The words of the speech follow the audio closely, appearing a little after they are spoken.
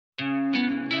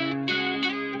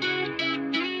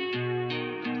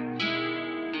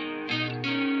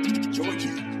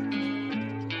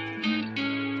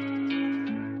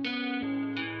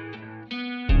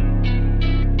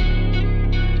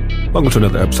Welcome to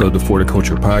another episode of the For the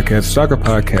Culture Podcast, soccer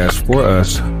podcast for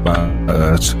us, by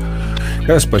us.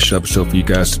 Got a special episode for you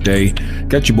guys today.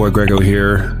 Got your boy Grego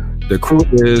here. The crew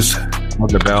is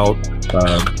talking about,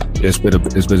 it's been a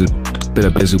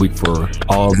busy week for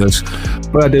all of us,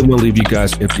 but I didn't want to leave you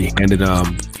guys empty-handed.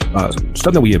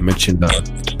 Something we had mentioned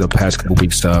the past couple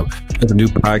weeks. There's a new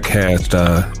podcast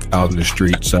out in the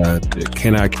streets,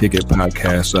 Can I Kick It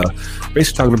podcast,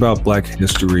 basically talking about Black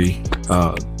history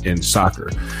in soccer.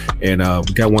 And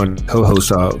we got one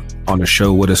co-host on the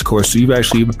show with us, of course. So you've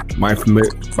actually might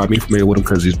be familiar with him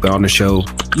because he's been on the show.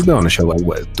 You've been on the show like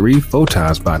what, 3-4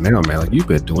 times by now, man. Like you've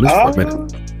been doing this for a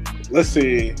minute. Let's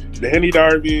see, the Henny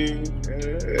Derby,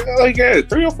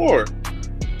 3 or 4.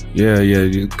 Yeah.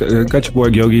 You got your boy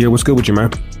Yogi here. What's good with you, man?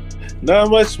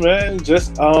 Not much, man.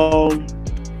 Just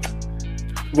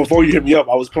before you hit me up,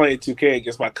 I was playing 2K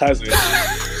against my cousin.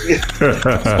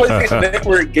 PlayStation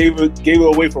Network gave it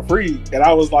away for free, and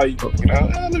I was like,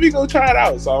 let me go try it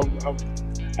out. So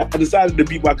I decided to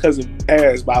beat my cousin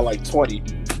ass by like 20.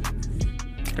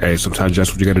 Hey, sometimes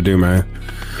that's what you got to do, man.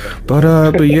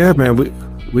 But yeah, man,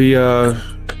 we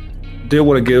did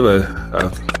want to give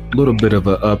a little bit of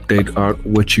an update on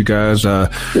what you guys.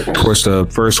 Of course, the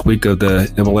first week of the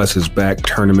MLS is back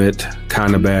tournament,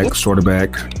 kind of back, sort of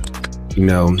back.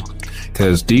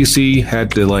 Because DC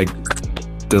had to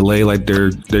delay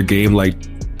their game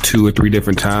 2 or 3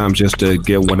 different times just to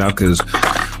get one out because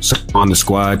someone on the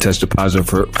squad tested positive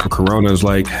for Corona.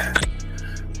 Like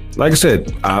I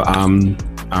said, I'm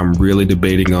really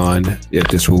debating on if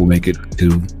this will make it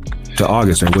to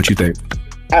August. And what you think?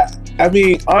 I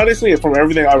mean, honestly, from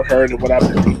everything I've heard and what I've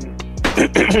been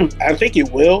reading, I think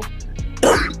it will.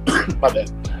 My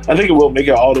bad. I think it will make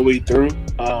it all the way through.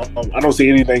 I don't see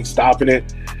anything stopping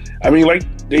it. I mean, like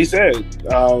they said,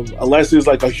 unless there's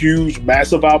a huge,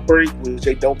 massive outbreak, which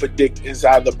they don't predict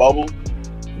inside the bubble,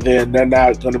 then they're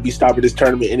not going to be stopping this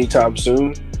tournament anytime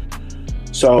soon.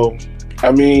 So,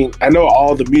 I mean, I know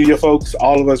all the media folks,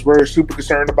 all of us were super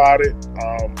concerned about it,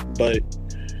 but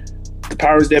the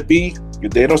powers that be,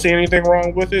 if they don't see anything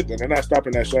wrong with it, then they're not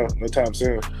stopping that show no time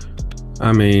soon.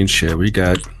 I mean, shit, we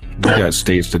got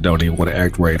states that don't even want to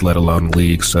act right, let alone the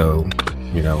league. So,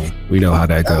 we know how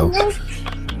that goes.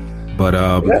 But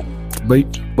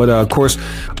of course,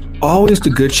 always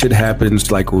the good shit happens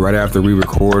right after we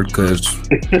record. Because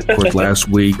of course, last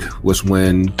week was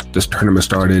when this tournament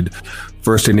started.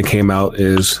 First thing that came out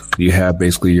is you have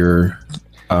basically your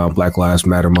Black Lives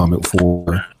Matter moment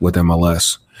with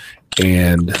MLS,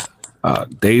 and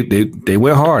they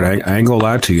went hard. I ain't gonna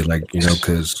lie to you,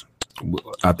 because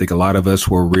I think a lot of us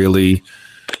were really,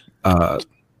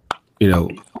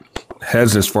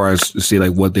 hesitant as far as to see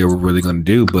what they were really going to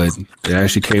do, but it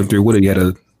actually came through with it. You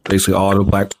had basically all the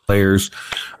Black players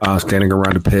standing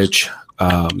around the pitch,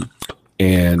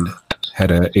 and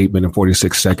had a 8-minute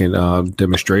 46-second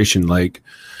demonstration.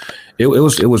 It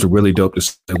was really dope to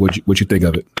see. What you think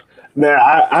of it? Man,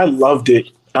 I loved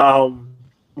it.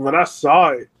 When I saw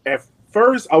it at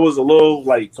first, I was a little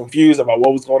confused about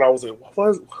what was going on. I was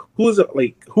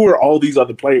like, who are all these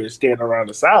other players standing around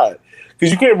the side?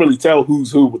 Because you can't really tell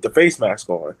who's who with the face mask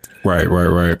on. Right.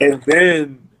 And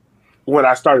then when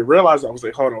I started realizing, I was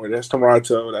like, hold on, that's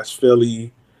Toronto, that's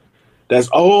Philly, I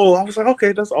was like,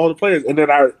 okay, that's all the players. And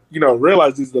then I,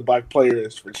 realized these are the Black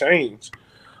players for change.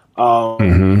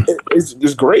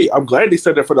 It's great. I'm glad they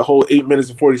said that for the whole 8 minutes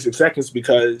and 46 seconds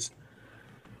because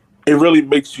it really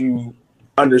makes you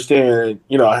understand,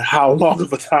 how long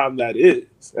of a time that is.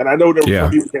 And I know that people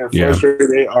getting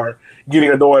frustrated, they are getting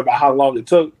annoyed by how long it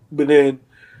took. But then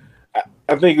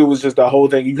I think it was just the whole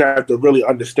thing. You have to really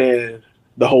understand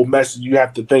the whole message. You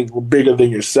have to think bigger than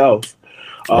yourself.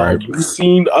 Right. We've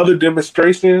seen other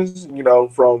demonstrations,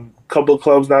 from a couple of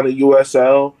clubs down in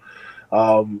USL.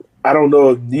 I don't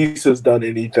know if Nice has done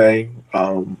anything.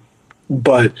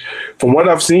 But from what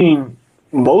I've seen,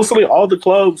 mostly all the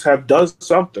clubs have done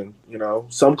something.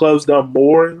 Some clubs done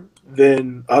more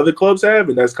than other clubs have,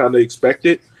 and that's kind of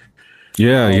expected.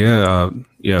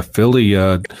 Philly.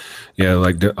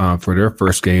 For their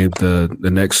first game, the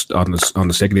next on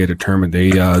the second day of the tournament, they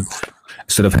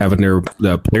instead of having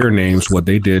the player names, what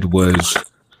they did was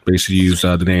basically use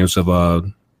the names of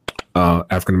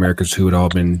African Americans who had all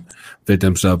been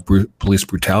victims of police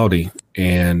brutality,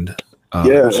 and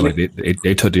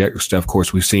they took the extra step. Of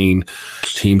course, we've seen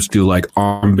teams do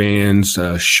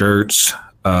armbands, shirts.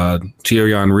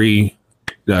 Thierry Henry,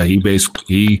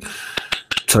 he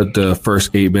took the first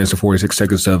 8 minutes and 46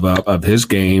 seconds of his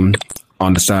game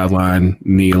on the sideline,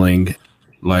 kneeling.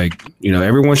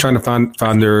 Everyone's trying to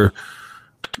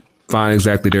find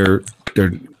exactly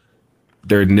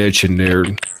their niche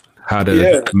and how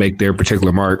to make their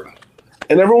particular mark.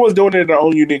 And everyone's doing it in their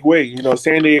own unique way. You know,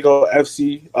 San Diego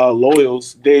FC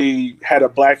Loyals, they had a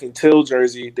black and teal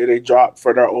jersey that they dropped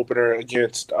for their opener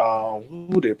against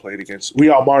who they played against?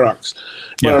 Real Monarchs.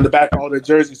 But on the back of all their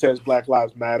jersey says Black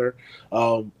Lives Matter.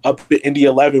 Up in Indy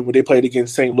 11, when they played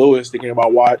against St. Louis, the game I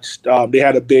watched, they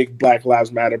had a big Black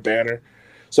Lives Matter banner.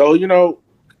 So, you know,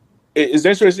 it's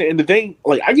interesting. And the thing,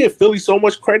 like, I give Philly so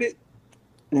much credit,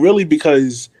 really,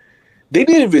 because they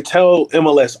didn't even tell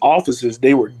MLS offices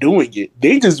they were doing it.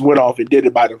 They just went off and did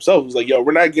it by themselves. It was like, yo,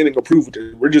 we're not getting approved.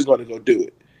 We're just going to go do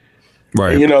it.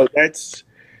 Right. And, you know, that's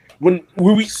when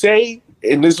we say,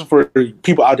 and this is for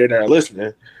people out there that are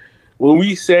listening, when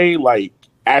we say, like,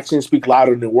 actions speak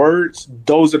louder than words,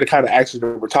 those are the kind of actions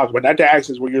that we're talking about. Not the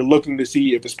actions where you're looking to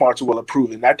see if the sponsor will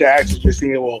approve it. Not the actions you're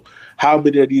seeing, well, how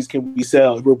many of these can we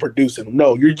sell if we're producing them?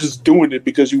 No, you're just doing it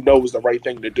because you know it's the right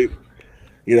thing to do.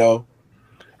 You know?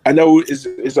 I know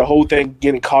it's a whole thing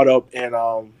getting caught up in,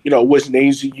 you know, which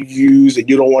names you use, and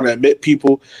you don't want to admit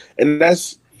people. And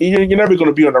that's, you're never going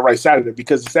to be on the right side of it,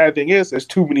 because the sad thing is there's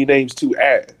too many names to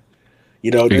add. You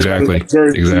know, there's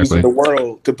jerseys in the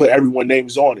world to put everyone's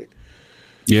names on it.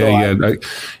 Yeah, so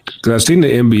because I've seen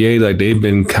the NBA, like, they've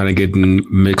been kind of getting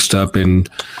mixed up and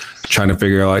trying to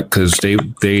figure out, like, because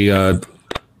they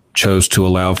chose to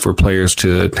allow for players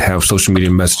to have social media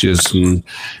messages, and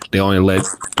they only let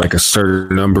like a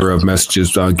certain number of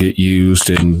messages get used,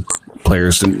 and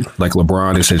players like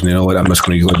LeBron, they said, you know what, I'm just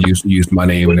going to use my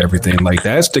name and everything. Like,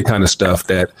 that's the kind of stuff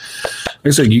that, like I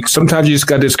said, sometimes you just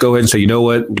got to just go ahead and say, you know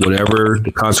what, whatever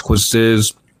the consequences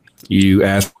is, you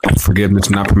ask for forgiveness,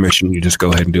 not permission. You just go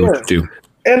ahead and do what you do.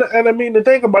 And I mean, the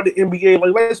thing about the NBA,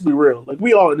 like, let's be real. Like,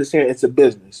 we all understand it's a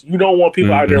business. You don't want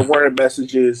people out there wearing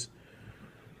messages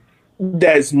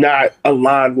that's not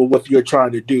aligned with what you're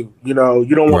trying to do. You know,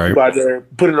 you don't want people out there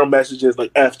putting on messages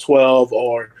like F12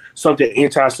 or something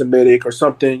anti-Semitic or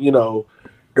something, you know,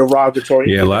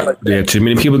 derogatory. Yeah, too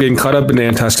many people getting caught up in the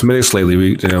anti-Semitic lately.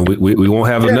 We won't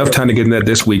have enough time to get in that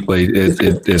this week, but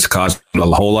it's caused a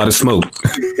whole lot of smoke.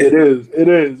 It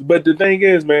is. But the thing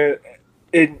is, man,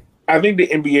 I think the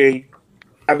NBA,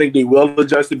 I think they will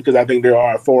adjust it, because I think they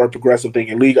are a forward progressive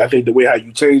thinking league. I think the way how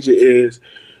you change it is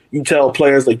you tell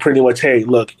players, like, pretty much, hey,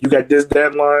 look, you got this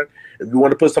deadline. If you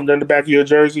want to put something in the back of your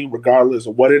jersey, regardless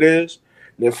of what it is,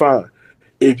 then fine.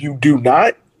 If you do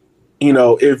not, you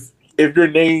know, if your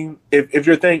name, if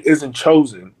your thing isn't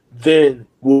chosen, then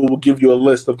we'll give you a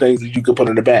list of things that you can put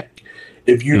in the back.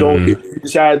 If you don't, if you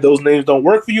decide those names don't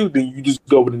work for you, then you just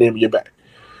go with the name of your back.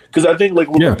 Because I think, like,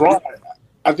 with LeBron,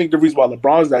 I think the reason why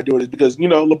LeBron's not doing it is because, you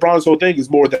know, LeBron's whole thing is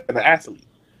more than an athlete.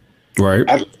 Right.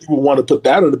 I think people want to put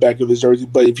that on the back of his jersey,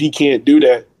 but if he can't do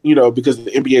that, you know, because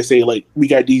the NBA say, like, we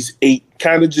got these 8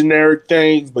 kind of generic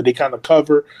things, but they kind of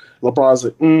cover. LeBron's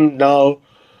like, no.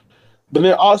 But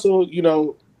then also, you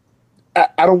know,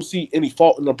 I don't see any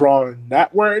fault in LeBron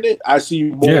not wearing it. I see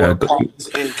more problems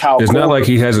in Kyle. It's not like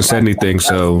he hasn't said anything,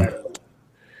 so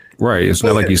right. It's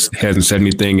not like he hasn't said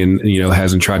anything and, you know,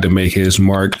 hasn't tried to make his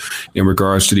mark in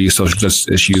regards to these social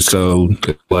justice issues. So,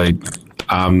 like,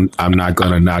 I'm not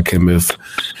gonna knock him if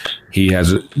he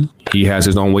has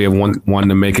his own way of wanting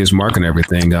to make his mark and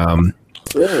everything.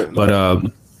 But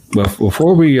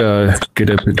before we get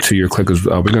up into your clickers,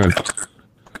 we're gonna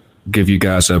give you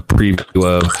guys a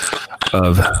preview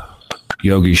of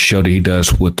Yogi's show that he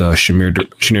does with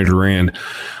Shamir Duran,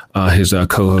 his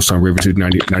co-host on River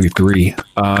 293.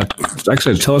 Like I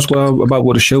said, tell us about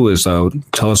what the show is.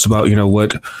 Tell us about, you know,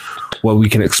 what we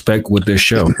can expect with this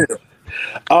show.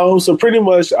 So pretty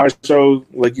much our show,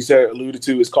 like you said, alluded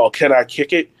to, is called Can I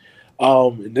Kick It?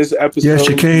 In this episode, yes,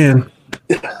 you can.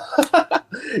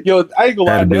 Yo, I ain't gonna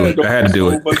lie, I had to do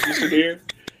it.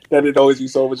 That it always be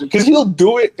so much, because he'll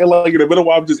do it, and like in the middle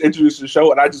while I'm just introducing the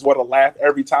show, and I just want to laugh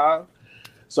every time.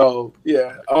 So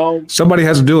yeah, somebody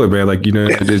has to do it, man. Like, you know,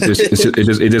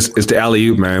 it's the alley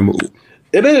oop, man.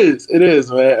 It is,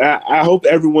 man. I hope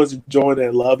everyone's enjoying it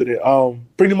and loving it.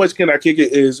 Pretty much, Can I Kick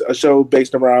It is a show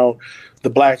based around the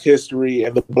Black history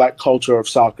and the Black culture of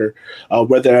soccer,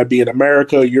 whether that be in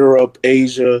America, Europe,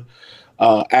 Asia,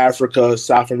 Africa,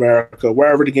 South America,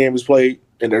 wherever the game is played,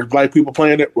 and there's Black people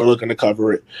playing it, we're looking to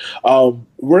cover it.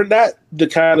 We're not the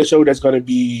kind of show that's going to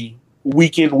be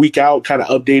week in, week out, kind of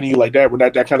updating you like that. We're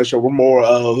not that kind of show. We're more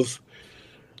of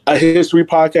a history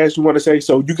podcast, you want to say.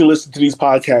 So you can listen to these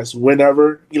podcasts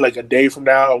whenever, like a day from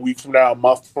now, a week from now, a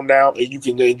month from now, and you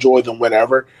can enjoy them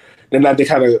whenever. They're not the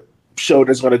kind of show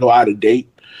that's going to go out of date.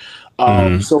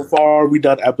 So far, we've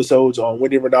done episodes on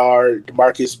Wendy Renard,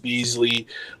 DeMarcus Beasley,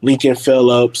 Lincoln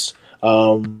Phillips,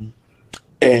 and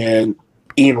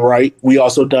Ian Wright. We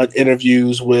also done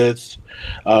interviews with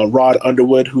Rod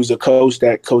Underwood, who's a coach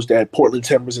that coached at Portland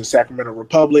Timbers and Sacramento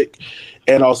Republic,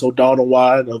 and also Donald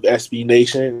Wine of SB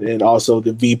Nation, and also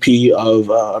the VP of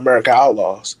America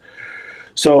Outlaws.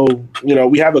 So,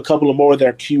 we have a couple of more that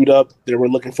are queued up that we're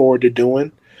looking forward to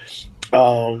doing.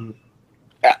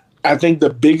 I think the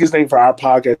biggest thing for our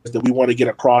podcast that we want to get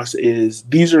across is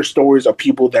these are stories of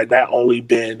people that not only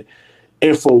been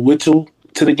influential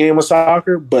to the game of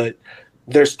soccer, but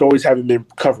their stories haven't been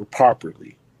covered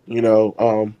properly.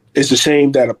 It's a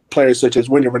shame that a player such as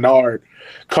Wendy Renard,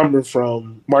 coming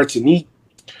from Martinique,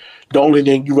 the only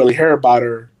thing you really hear about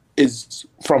her is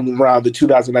from around the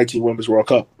 2019 Women's World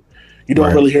Cup. You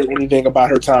don't really hear anything about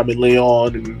her time in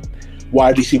Lyon and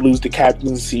why did she lose the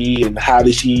captaincy and how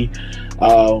did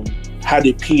PSG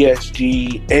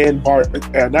and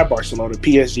not Barcelona,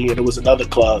 PSG, and it was another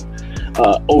club,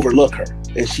 overlook her.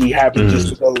 And she happened just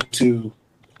to go to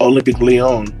Olympic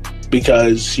Lyon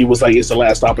because she was like, it's the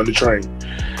last stop on the train,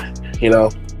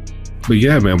 But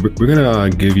yeah, man, we're gonna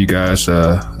give you guys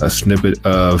a snippet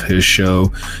of his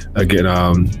show. Again,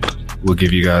 we'll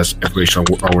give you guys information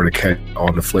on where to catch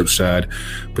on the flip side.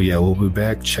 But yeah, we'll be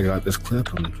back. Check out this clip.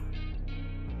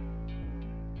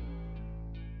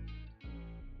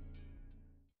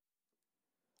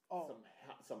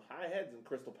 Some high heads in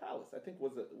Crystal Palace. I think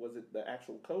was it the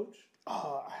actual coach?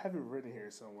 I have it written here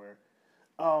somewhere.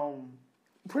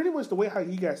 Pretty much the way how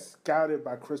he got scouted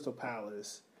by Crystal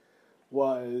Palace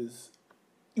was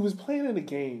he was playing in a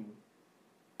game,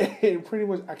 and pretty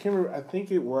much I can't remember. I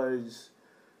think it was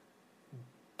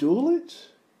Dulwich.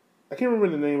 I can't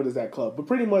remember the name of that club, but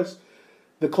pretty much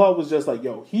the club was just like,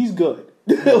 "Yo, he's good.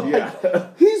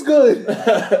 He's good.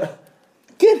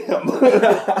 Get him."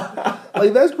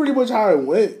 Like that's pretty much how it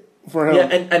went for him. Yeah,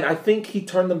 and I think he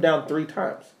turned them down 3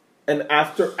 times. And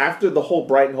after the whole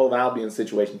Brighton Hove Albion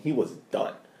situation, he was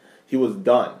done. He was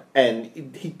done.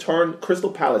 And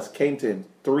Crystal Palace came to him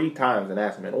 3 times and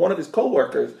asked him. And one of his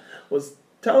coworkers was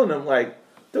telling him, like,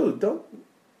 dude, don't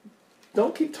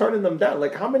keep turning them down.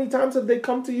 Like, how many times have they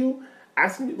come to you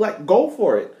asking you, like, go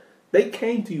for it? They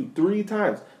came to you 3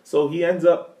 times. So he ends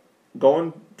up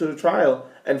going to the trial.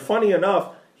 And funny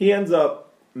enough, he ends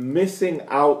up missing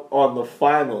out on the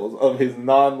finals of his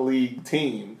non-league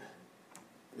team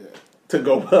to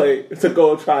go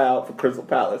try out for Crystal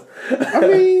Palace. I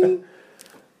mean,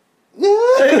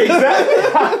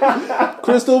 exactly.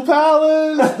 Crystal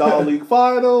Palace, non-league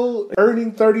final,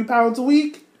 earning £30 a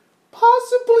week,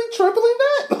 possibly tripling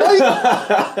that. Like,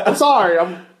 I'm sorry,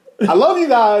 I love you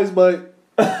guys, but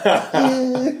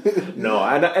no,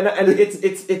 and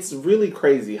it's really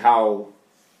crazy how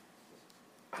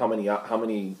many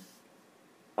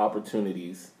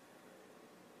opportunities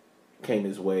came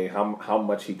his way, how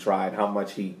much he tried, how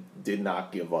much he did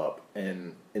not give up,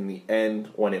 and in the end,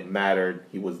 when it mattered,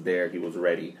 he was there, he was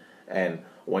ready, and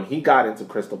when he got into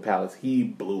Crystal Palace, he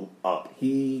blew up.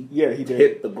 He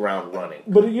hit the ground running.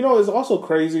 But it's also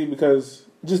crazy because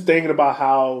just thinking about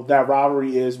how that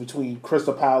rivalry is between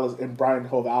Crystal Palace and Brighton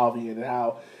Hove Albion, and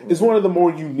how it's one of the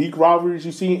more unique rivalries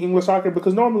you see in English soccer,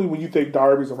 because normally when you think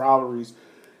derbies and rivalries,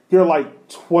 you're like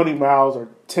 20 miles or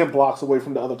 10 blocks away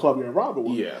from the other club you're in rival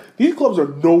with. Yeah. These clubs are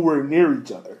nowhere near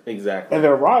each other. Exactly. And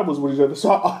they're rivals with each other. So,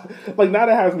 like, now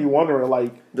that has me wondering,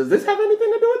 like... Does this have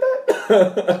anything to do with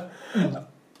that?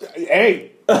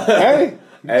 Hey.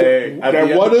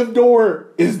 That what-if door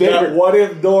is there. That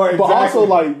what-if door, exactly. But also,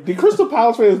 like, the Crystal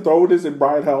Palace fans throw this in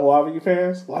Brighton Hove Albion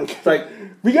fans. Like,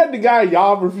 we got the guy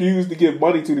y'all refused to give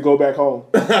money to go back home.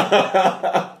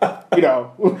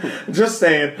 Just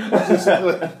saying.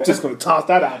 just going to toss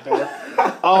that out there.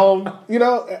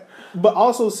 But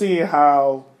also seeing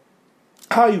how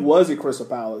he was at Crystal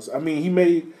Palace. I mean, he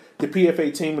made the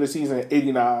PFA team of the season in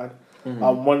 '89.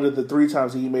 One of the 3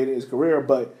 times he made it in his career.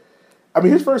 But, I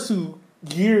mean, his first 2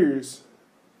 years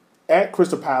at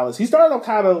Crystal Palace, he started off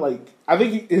kind of like, I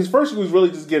think his first year was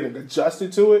really just getting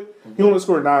adjusted to it. He only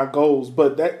scored 9 goals.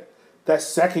 But that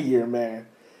second year, man,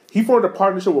 he formed a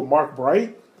partnership with Mark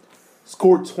Bright,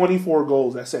 scored 24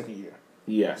 goals that second year.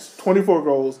 Yes. 24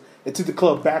 goals, and took the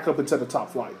club back up into the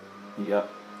top flight. Yep.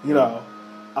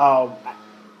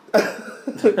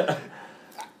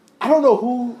 I don't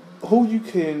know who you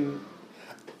can...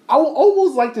 I would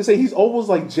almost like to say he's almost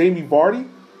like Jamie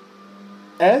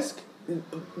Vardy-esque.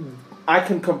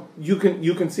 You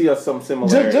can see some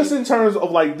similarities. Just in terms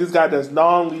of like this guy that's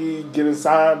non-league getting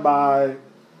signed by...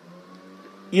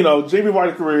 Jamie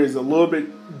Vardy's career is a little bit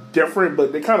different,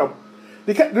 but there's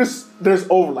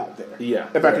overlap there. Yeah,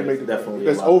 if I can make it definitely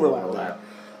there's overlap there.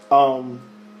 And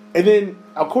then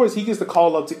of course he gets the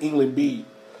call up to England B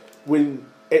when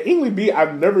at England B,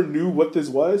 I never knew what this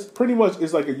was. Pretty much,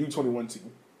 it's like a U21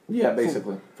 team. Yeah,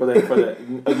 basically for the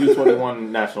U21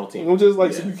 national team. I'm just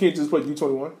like, so you can't just put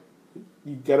U21.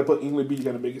 You got to put England B. You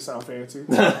got to make it sound fancy.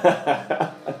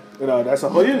 That's a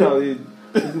whole. Well,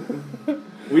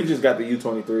 we just got the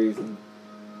U23s. And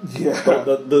yeah,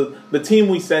 the team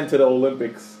we sent to the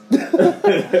Olympics.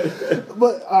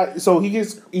 But so he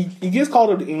gets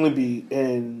called up to England B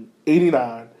in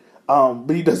 '89,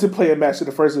 but he doesn't play a match in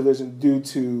the first division due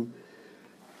to.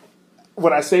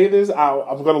 When I say this,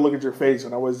 I'm going to look at your face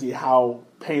and I want to see how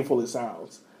painful it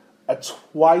sounds. A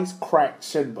twice cracked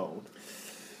shin bone.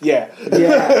 Yeah.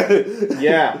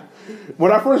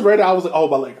 When I first read it, I was like, "Oh,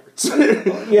 my leg hurts."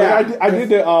 Yeah, like I did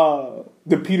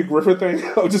the Peter Griffin thing.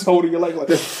 I was just holding your leg like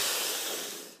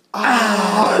this.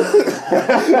 I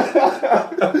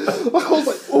was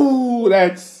like, "Ooh,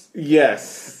 that's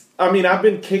yes." I mean, I've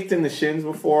been kicked in the shins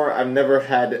before. I've never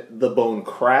had the bone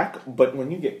crack, but when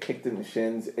you get kicked in the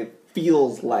shins, it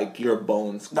feels like your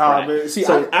bones crack. Man, see,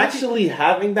 actually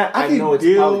having that, I know it's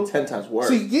probably 10 times worse.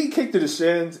 See, getting kicked in the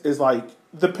shins is like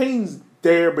the pain's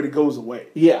there, but it goes away.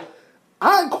 Yeah,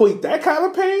 I equate that kind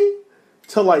of pain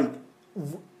to like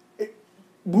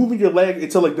moving your leg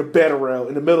into like the bed rail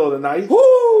in the middle of the night.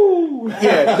 Woo!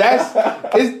 Yeah,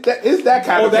 it's that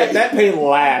kind of pain. That pain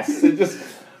lasts. It just.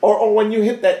 Or when you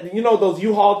hit that, those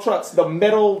U-Haul trucks, the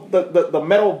metal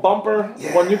bumper,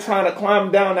 when you're trying to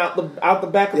climb down out the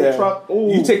back of the truck.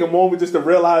 Ooh. You take a moment just to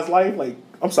realize life. Like,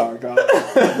 I'm sorry, God.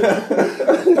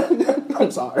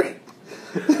 I'm sorry.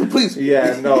 Please.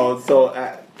 Yeah, no. So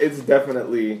that's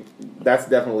definitely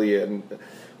it.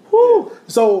 Whew.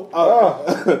 So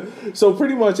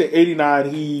pretty much at '89,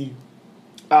 he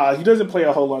doesn't play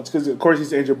a whole bunch because of course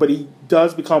he's injured, but he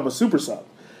does become a super sub,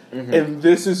 and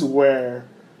this is where.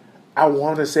 I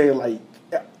want to say, like,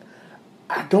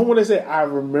 I don't want to say I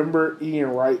remember Ian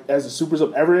Wright as a super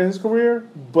sub ever in his career,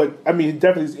 but, I mean,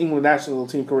 definitely his England national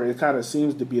team career, it kind of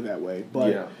seems to be that way.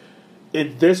 But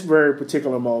in this very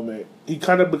particular moment, he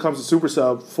kind of becomes a super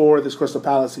sub for this Crystal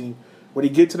Palace team. When he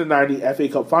gets to the 90 FA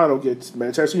Cup final against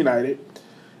Manchester United,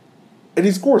 and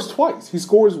he scores twice. He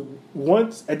scores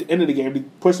once at the end of the game,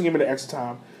 pushing him into extra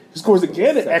time. He scores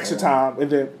again at extra time,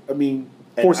 and then,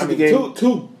 forcing the game.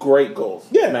 Two great goals.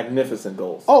 Yeah. Magnificent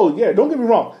goals. Oh, yeah. Don't get me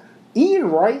wrong. Ian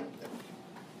Wright,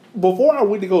 before I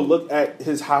went to go look at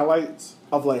his highlights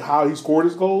of like how he scored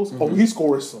his goals, he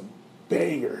scores some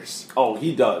bangers. Oh,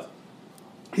 he does.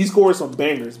 He scores some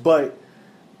bangers. But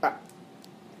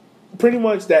pretty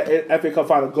much that FA Cup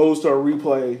final goes to a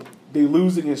replay. They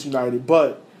lose against United.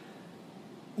 But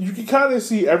you can kind of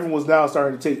see everyone's now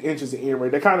starting to take interest in Ian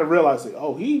Wright. They kind of realize, like,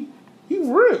 oh, he's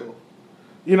real.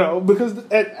 Because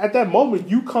at that moment,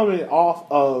 you coming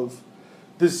off of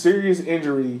this serious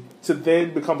injury to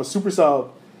then become a super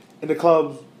sub in the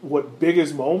club's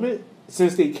biggest moment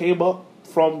since they came up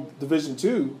from Division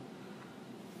 2,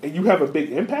 and you have a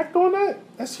big impact on that.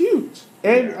 That's huge.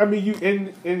 And I mean, you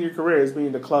in your career as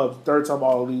being the club's third-time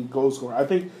All-League goal scorer. I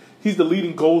think he's the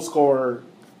leading goal scorer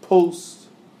post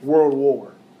World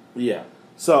War. Yeah.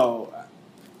 So,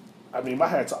 I mean, my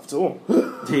hat's off to him.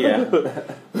 Yeah.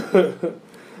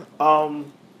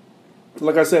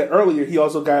 Like I said earlier, he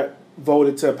also got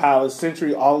voted to Palace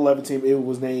Century All-11 team. It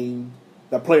was named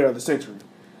the Player of the Century.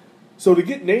 So to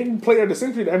get named Player of the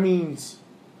Century, that means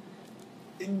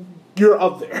you're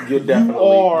up there. You're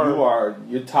definitely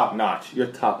you're top notch. You're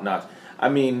top notch. I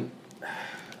mean,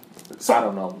 so, I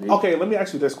don't know. Okay, let me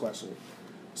ask you this question.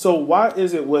 So why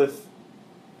is it with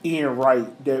Ian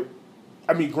Wright that,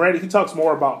 I mean, granted, he talks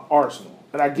more about Arsenal,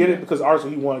 and I get it because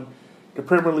Arsenal he won the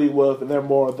Premier League with, and they're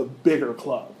more of the bigger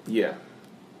club. Yeah.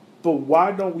 But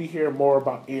why don't we hear more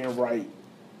about Ian Wright,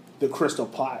 the Crystal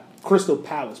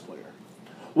Palace player?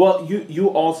 Well, you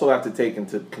also have to take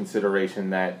into consideration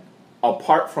that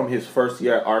apart from his first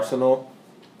year at Arsenal,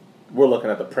 we're looking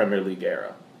at the Premier League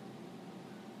era.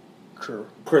 True.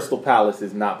 Crystal Palace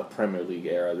is not the Premier League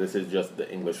era. This is just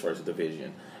the English First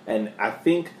Division. And I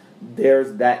think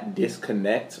there's that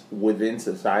disconnect within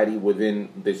society, within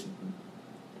this,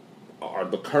 or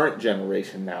the current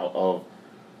generation now, of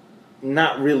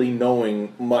not really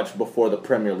knowing much before the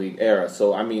Premier League era.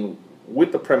 So, I mean,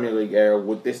 with the Premier League era,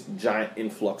 with this giant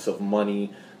influx of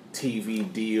money,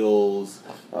 TV deals,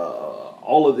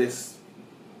 all of this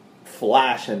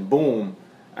flash and boom,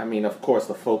 I mean, of course,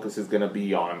 the focus is going to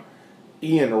be on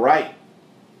Ian Wright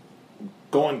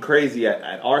going crazy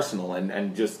at Arsenal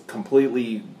and just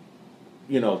completely,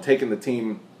 taking the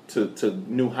team to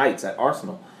new heights at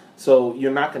Arsenal. So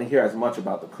you're not going to hear as much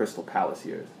about the Crystal Palace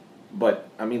years. But,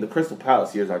 I mean, the Crystal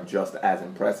Palace years are just as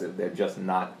impressive. They're just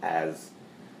not as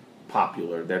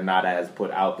popular. They're not as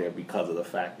put out there because of the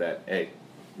fact that, hey,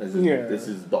 This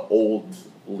is the old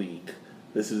league.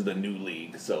 This is the new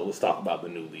league. So let's talk about the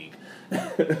new league.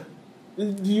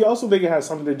 Do you also think it has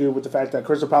something to do with the fact that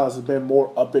Crystal Palace has been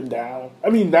more up and down? I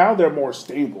mean, now they're more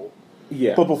stable.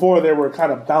 Yeah. But before they were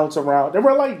kind of bouncing around. They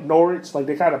were like Norwich, like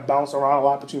they kind of bounce around a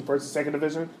lot between first and second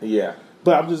division. Yeah.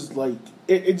 But I'm just like,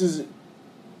 it just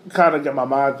kind of got my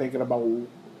mind thinking about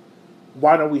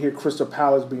why don't we hear Crystal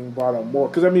Palace being brought up more?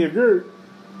 Because I mean, if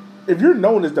you're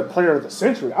known as the player of the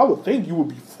century, I would think you would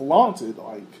be flaunted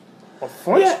like a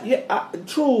French. Yeah,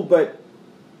 true. But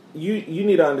you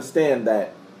need to understand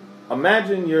that.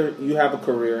 Imagine you have a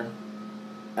career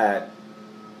at,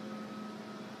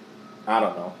 I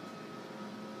don't know,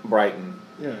 Brighton.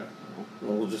 Yeah.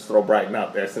 We'll just throw Brighton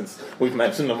out there since we've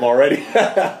mentioned them already.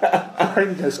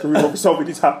 Brighton has screwed over so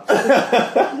many times.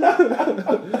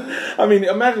 I mean,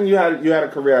 imagine you had a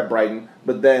career at Brighton,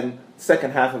 but then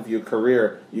second half of your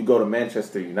career you go to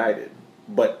Manchester United.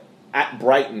 But at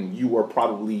Brighton, you were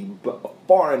probably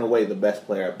far and away the best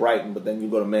player at Brighton, but then you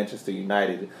go to Manchester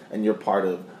United and you're part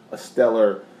of a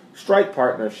stellar strike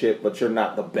partnership, but you're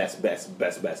not the best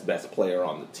player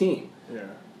on the team. Yeah.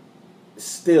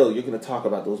 Still, you're going to talk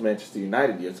about those Manchester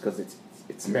United years because it's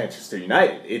Manchester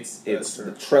United. It's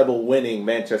the treble winning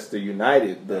Manchester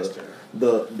United, the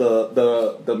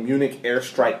Munich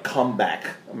airstrike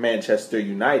comeback Manchester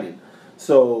United.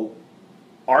 So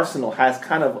Arsenal has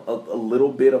kind of a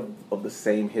little bit of the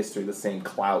same history, the same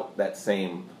clout, that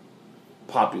same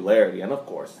popularity, and of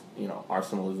course,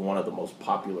 Arsenal is one of the most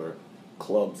popular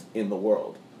clubs in the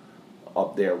world,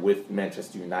 up there with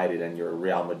Manchester United and your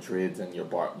Real Madrids and your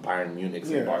Bayern Munichs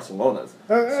and Barcelonas.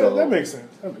 That makes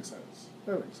sense. That makes sense.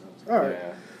 All right.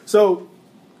 Yeah. So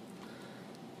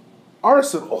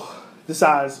Arsenal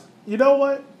decides, you know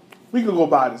what? We can go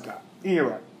buy this guy. Ian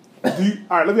Wright.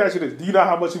 All right, let me ask you this. Do you know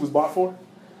how much he was bought for?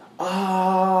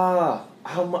 How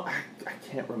much? I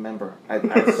can't remember. I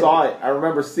saw it. I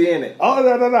remember seeing it. Oh,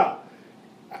 no.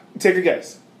 Take a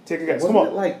guess. Come on.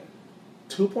 It like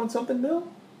 2-point-something mil?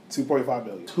 2.5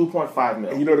 million. 2.5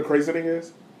 mil. And you know what the crazy thing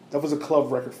is? That was a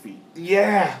club record fee.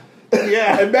 Yeah.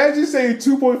 Imagine saying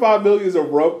 2.5 million is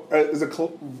a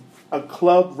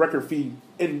club record fee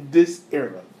in this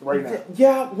era right now.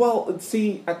 Yeah, well,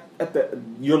 see,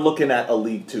 you're looking at a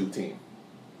League Two team.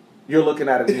 You're looking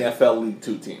at an EFL League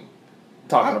Two team.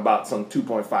 Talking about some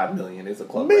 2.5 million is a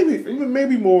club record fee.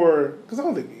 Maybe more, because I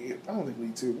don't think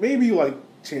League Two. Maybe like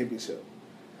Championship.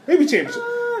 Maybe Championship.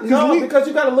 No, because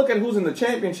you got to look at who's in the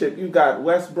Championship. You got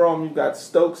West Brom, you got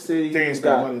Stoke City. They ain't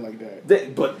spend money like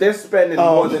that. But they're spending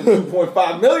more than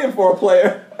 2.5 million for a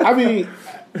player. I mean,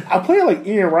 a player like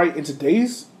Ian Wright in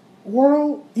today's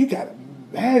world, you got to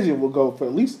imagine will go for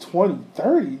at least 20,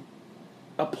 30.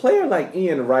 A player like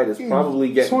Ian Wright is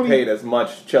probably getting paid as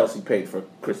much Chelsea paid for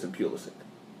Christian Pulisic,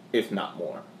 if not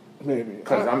more. Maybe.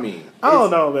 Because, I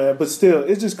don't know, man. But still,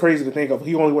 it's just crazy to think of.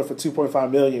 He only went for 2.5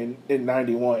 million in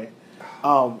 91.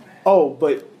 But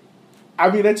I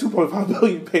mean, that 2.5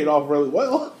 million paid off really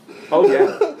well. Oh,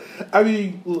 yeah. I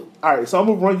mean, all right, so I'm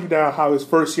going to run you down how his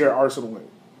first year at Arsenal went.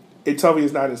 And tell me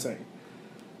it's not insane.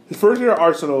 His first year at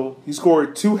Arsenal, he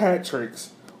scored 2 hat tricks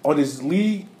on his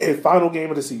league and final game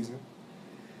of the season.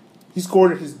 He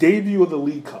scored in his debut of the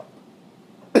League Cup.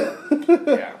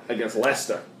 Yeah, against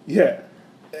Leicester. Yeah.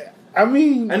 I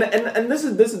mean... And this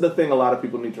is the thing a lot of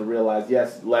people need to realize.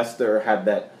 Yes, Leicester had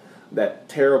that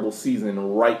terrible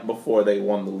season right before they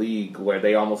won the league where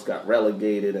they almost got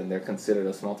relegated and they're considered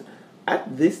a small team.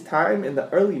 At this time, in the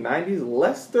early 90s,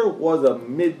 Leicester was a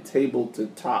mid-table to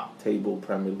top-table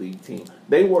Premier League team.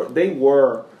 They were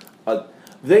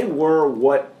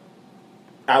what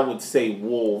I would say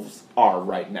Wolves are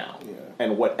right now,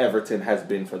 and what Everton has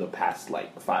been for the past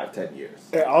 5-10 years.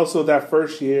 And also that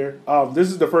first year,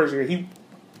 this is the first year he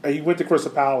went to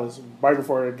Crystal Palace right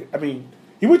before. I mean,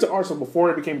 he went to Arsenal before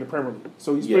it became the Premier League,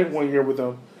 so he spent 1 year with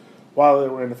them while they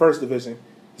were in the first division.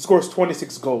 He scores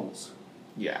 26 goals.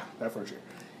 Yeah, that first year.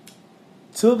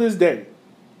 Till this day,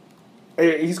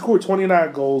 he scored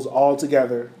 29 goals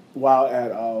altogether while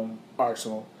at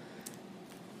Arsenal.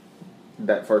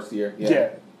 That first year,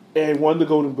 yeah, and won the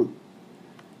Golden Boot.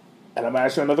 And I'm going to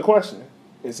ask you another question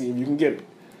and see if you can get it.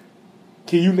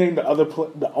 Can you name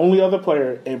the only other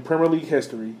player in Premier League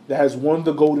history that has won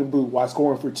the Golden Boot while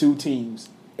scoring for 2 teams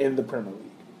in the Premier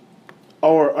League?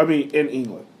 In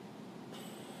England.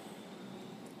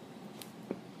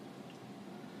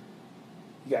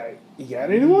 You got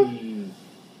anyone?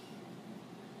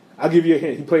 I'll give you a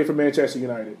hint. He played for Manchester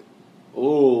United.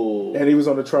 Ooh. And he was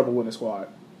on the treble winning squad.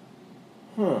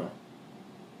 Is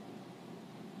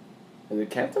it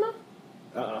Cantona?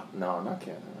 No, not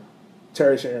Cantona.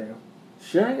 Terry Sheringham.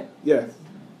 Sheringham? Yeah.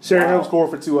 Sheringham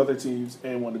scored for 2 other teams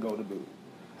and won the Golden Boot.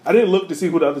 I didn't look to see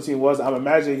who the other team was. I'm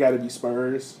imagining it got to be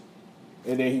Spurs,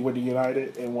 and then he went to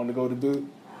United and won the Golden Boot.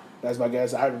 That's my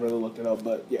guess. I haven't really looked it up,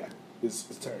 but yeah, it's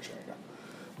Terry Sheringham.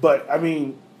 But I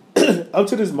mean, up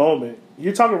to this moment,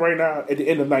 you're talking right now at the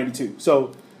end of '92.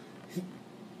 So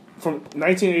from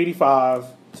 1985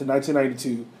 to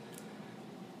 1992,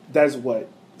 that's what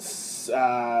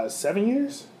 7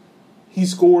 years. He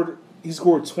scored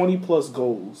 20 plus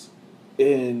goals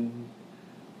in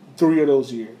 3 of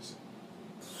those years,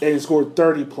 and he scored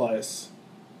 30 plus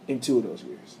in 2 of those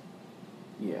years.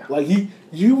 Yeah, like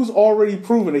he was already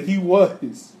proven that he was.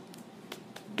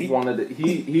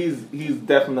 He's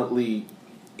definitely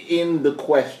in the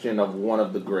question of one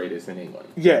of the greatest in England.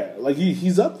 Yeah, like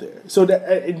he's up there. So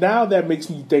that now that makes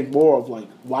me think more of like,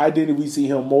 why didn't we see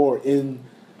him more in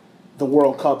the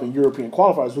World Cup and European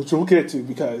qualifiers, which we'll get to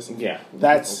because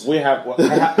that's I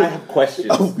have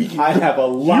questions. I have a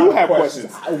lot of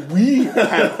questions. We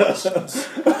have questions.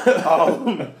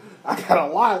 I got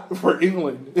a lot for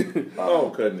England. Oh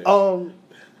goodness.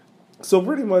 So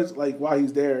pretty much like while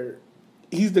he's there,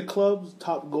 he's the club's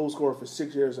top goal scorer for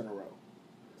 6 years in a row.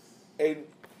 And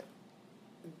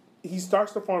he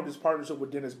starts to form this partnership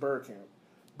with Dennis Bergkamp.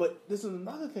 But this is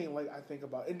another thing like I think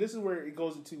about, and this is where it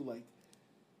goes into like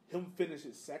him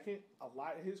finishes second a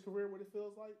lot in his career, what it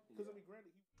feels like. Because I mean,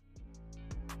 granted,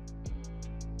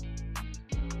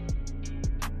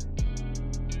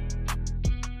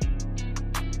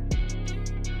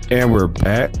 And we're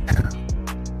back.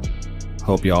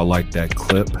 Hope y'all like that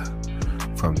clip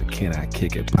from the Can I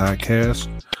Kick It podcast.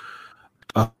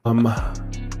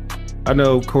 I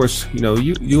know, of course, you know,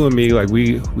 you and me, like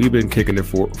we've been kicking it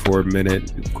for a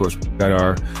minute. Of course, we got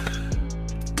our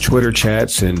Twitter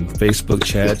chats and Facebook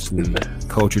chats and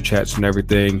culture chats and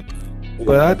everything.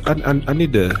 But I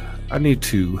need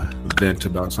to vent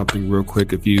about something real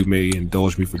quick. If you may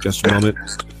indulge me for just a moment.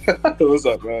 What's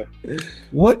up, man?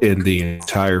 What in the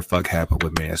entire fuck happened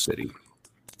with Man City?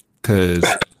 Because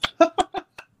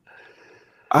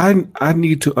I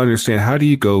need to understand, how do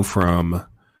you go from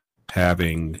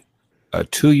having a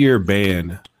 2-year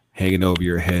ban hanging over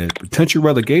your head, potential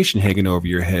relegation hanging over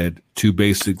your head, to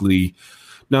basically,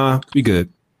 nah, be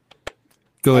good.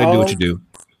 Go ahead and do what you do.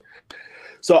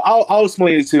 So I'll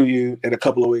explain it to you in a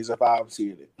couple of ways if I'm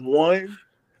seeing it. One,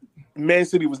 Man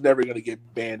City was never going to get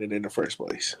banned in the first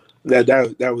place. That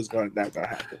was not going to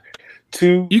happen.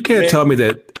 Two, you can't tell me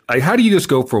that. Like, how do you just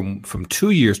go from 2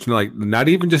 years to like not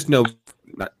even just not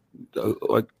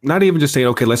even just saying,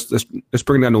 okay, let's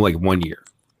bring it down to like 1 year.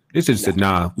 This is said,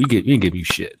 nah, we didn't give you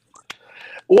shit.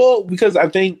 Well, because I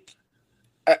think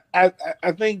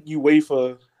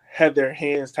UEFA had their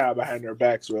hands tied behind their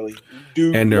backs, really.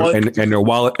 And their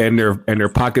wallet and their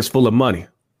pockets full of money.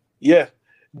 Yeah.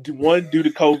 One, due to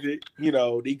COVID, you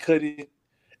know, they couldn't.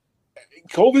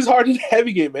 COVID's hard to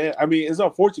navigate, man. I mean, it's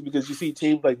unfortunate because you see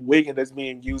teams like Wigan that's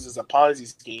being used as a Ponzi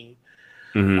scheme,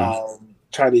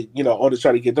 trying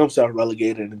to get themselves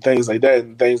relegated and things like that,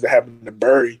 and things that happened to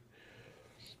Bury.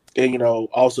 And, you know,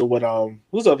 also with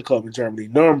who's the other club in Germany?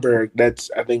 Nuremberg,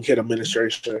 that's, I think, hit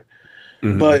administration.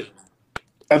 Mm-hmm. But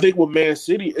I think with Man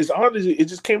City, it's honestly, it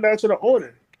just came down to the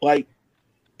owner. Like,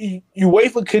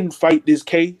 UEFA couldn't fight this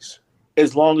case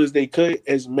as long as they could,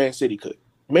 as Man City could.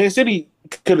 Man City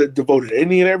could have devoted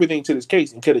any and everything to this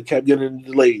case and could have kept getting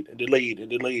delayed. And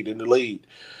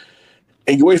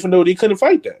UEFA know they couldn't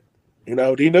fight that. You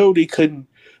know, they know they couldn't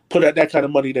put out that kind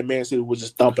of money that Man City was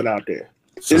just dumping out there.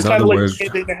 So it's kind of like the same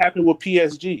thing that happened with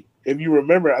PSG. If you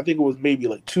remember, I think it was maybe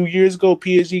like 2 years ago,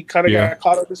 PSG kind of got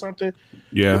caught up or something.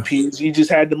 Yeah. But PSG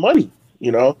just had the money,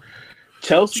 you know.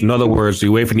 Chelsea. So in other words, the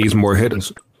UEFA needs more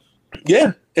hitters.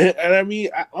 Yeah. And I mean,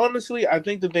 honestly, I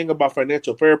think the thing about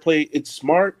financial fair play, it's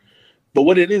smart. But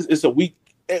what it is, it's a weak.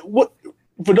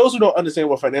 For those who don't understand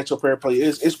what financial fair play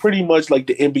is, it's pretty much like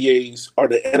the NBA's or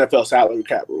the NFL salary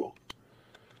cap rule.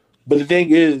 But the thing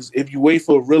is, if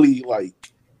UEFA really like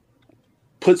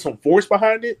put some force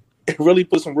behind it and really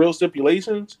put some real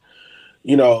stipulations,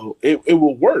 you know, it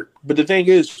will work. But the thing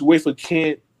is, UEFA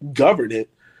can't govern it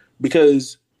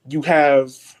because you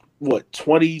have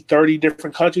 20, 30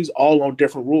 different countries all on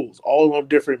different rules, all on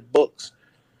different books.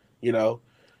 You know,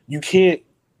 you can't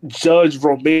judge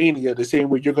Romania the same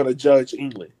way you're going to judge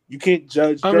England. You can't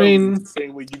judge Germany the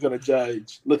same way you're going to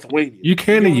judge Lithuania. You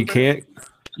can and you can't.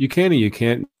 You can and you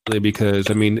can't, because,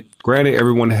 I mean, granted,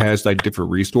 everyone has like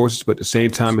different resources, but at the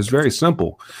same time, it's very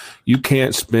simple. You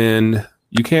can't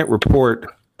report,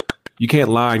 you can't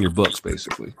lie in your books,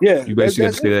 basically. Yeah. You basically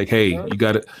have to say like, hey, you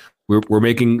got it.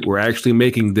 We're actually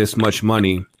making this much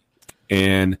money,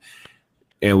 and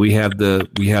we have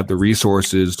the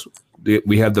resources.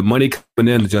 we have the money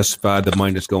coming in to justify the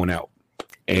money that's going out,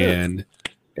 and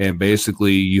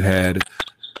basically you had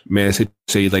Man City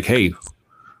say like, hey,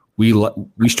 we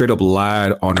straight up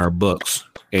lied on our books,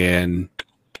 and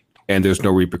there's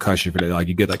no repercussion for that. Like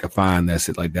you get like a fine. That's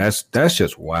it. Like that's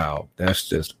just wild. That's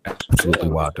just absolutely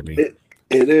wild to me.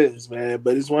 It is, man.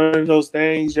 But it's one of those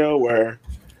things, yo, where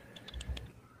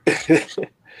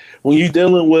when you're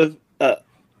dealing with an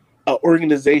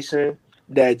organization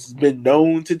that's been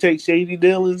known to take shady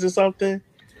dealings or something,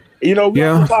 you know,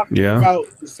 we're talking about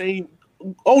the same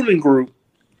owning group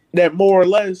that more or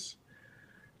less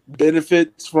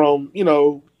benefits from, you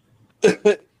know,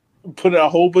 putting a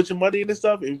whole bunch of money into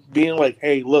stuff and being like,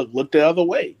 hey, look the other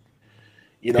way.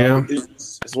 You know,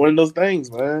 it's one of those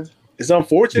things, man. It's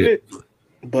unfortunate,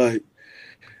 but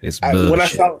it's when I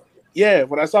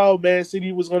saw Man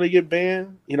City was going to get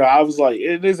banned, you know, I was like,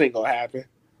 this ain't going to happen.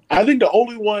 I think the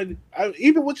only one,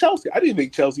 even with Chelsea, I didn't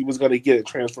think Chelsea was going to get a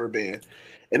transfer ban.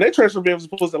 And that transfer ban was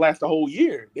supposed to last the whole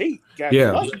year. They got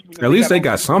at least they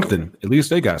got something. At least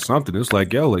they got something. It's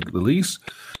like, yo, like at least,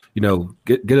 you know,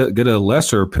 get a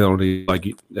lesser penalty. Like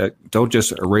don't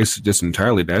just erase it just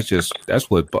entirely. That's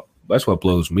what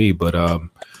blows me. But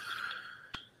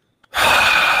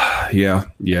yeah.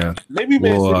 Maybe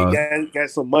Man City got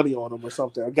some money on them or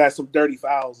something. I got some dirty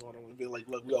fouls on them and be like,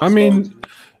 look, I mean,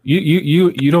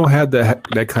 you don't have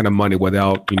that kind of money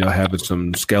without, you know, having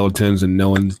some skeletons and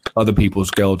knowing other people's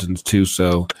skeletons too.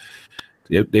 So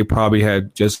they probably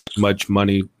had just as much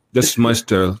money, just as much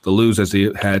to lose as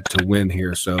they had to win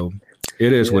here. So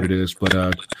it is what it is. But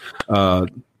of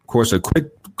course, a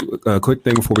quick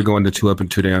thing before we go into 2 up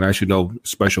and 2 down. Actually, no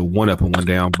special 1 up and 1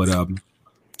 down, but of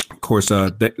course,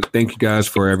 thank you guys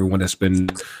for everyone that's been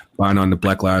buying on the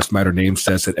Black Lives Matter name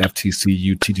sets at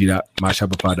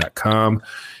ftcutd.myshopify.com.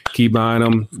 Keep buying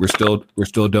them. We're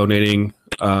still donating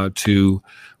to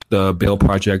the Bail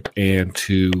Project and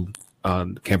to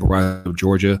Camp Rise of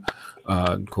Georgia.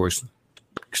 Of course,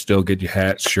 still get your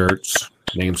hats, shirts,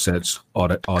 name sets, all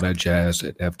that jazz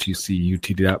at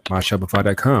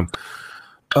ftcutd.myshopify.com.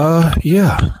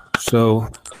 So,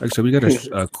 like I said, we got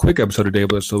a quick episode today,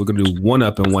 but so we're gonna do 1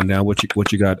 up and 1 down. What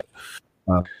you got?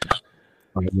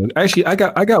 Actually, I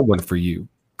got one for you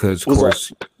because, of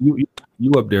course, you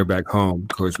up there back home.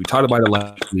 Of course, we talked about it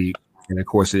last week, and of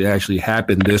course, it actually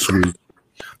happened this week.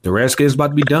 The Redskins about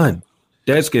to be done.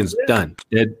 Deadskins done.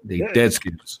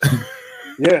 Deadskins.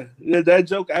 Yeah, that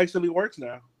joke actually works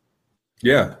now.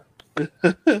 Yeah.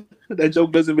 That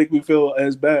joke doesn't make me feel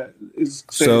as bad.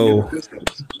 So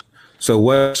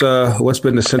what's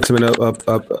been the sentiment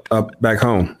up back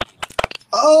home?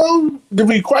 To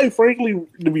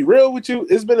be real with you,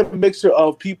 it's been a mixture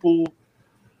of people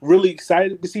really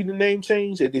excited to see the name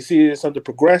change and they see it as something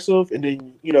progressive, and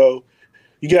then you know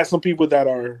you got some people that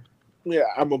are,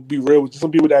 I'm gonna be real with you,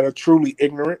 some people that are truly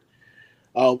ignorant,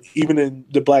 even in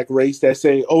the black race, that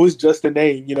say, "Oh, it's just a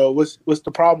name." You know, what's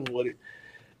the problem with it?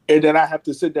 And then I have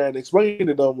to sit there and explain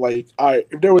to them, like, all right,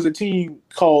 if there was a team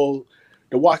called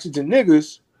the Washington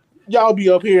Niggas, y'all be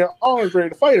up here arms ready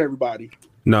to fight everybody.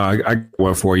 No, I got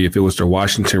one for you. If it was the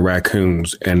Washington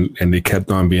Raccoons and they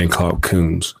kept on being called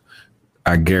Coons,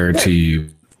 I guarantee you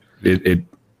it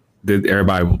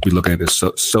everybody will be looking at this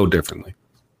so differently.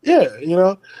 Yeah, you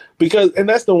know, and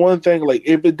that's the one thing, like,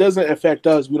 if it doesn't affect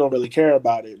us, we don't really care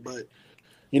about it. But,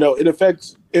 you know, if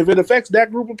it affects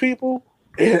that group of people,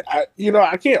 I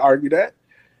can't argue that.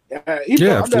 I'm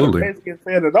not a Redskins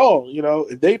fan at all. You know,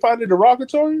 if they find it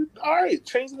derogatory, all right,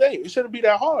 change the name. It shouldn't be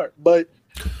that hard. But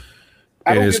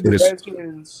I don't give the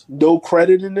Redskins no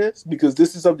credit in this, because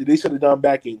this is something they should have done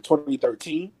back in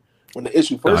 2013 when the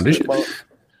issue first came up.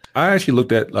 I actually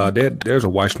looked at there's a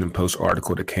Washington Post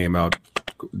article that came out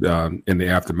in the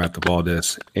aftermath of all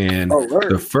this, and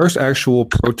the first actual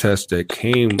protest that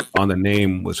came on the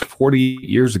name was 40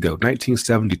 years ago,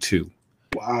 1972.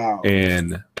 Wow!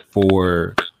 And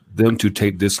for them to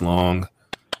take this long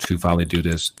to finally do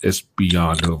this, it's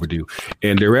beyond overdue.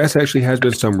 And there actually has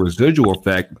been some residual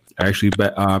effect actually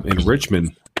in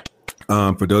Richmond.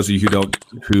 For those of you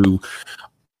who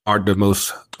aren't the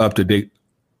most up to date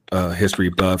history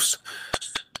buffs,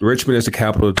 Richmond is the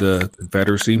capital of the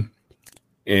Confederacy,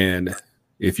 and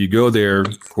if you go there,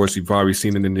 of course, you've probably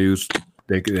seen in the news.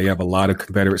 They have a lot of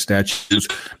Confederate statues.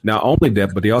 Not only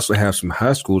that, but they also have some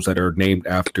high schools that are named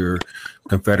after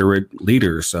Confederate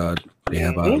leaders. They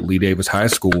have Lee Davis High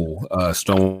School,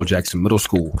 Stonewall Jackson Middle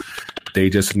School. They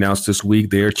just announced this week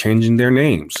they're changing their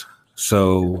names.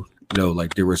 So, you know,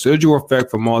 like the residual effect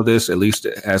from all this, at least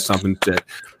it has something at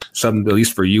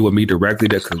least for you and me directly,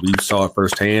 that because we saw it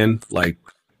firsthand. Like,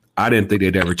 I didn't think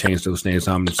they'd ever change those names.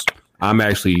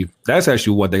 That's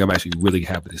actually one thing I'm actually really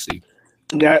happy to see.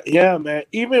 Yeah, man.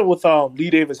 Even with Lee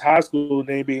Davis High School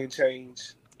name being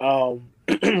changed,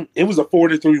 it was a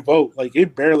 4-3 vote. Like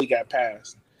it barely got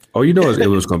passed. Oh, it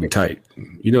was going to be tight.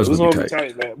 It was going to be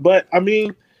tight, man. But I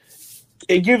mean,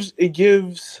 it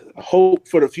gives hope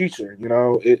for the future.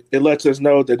 It lets us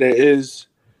know that there is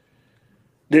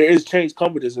change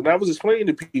coming with this. And I was explaining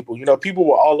to people. People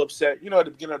were all upset. At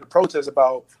the beginning of the protest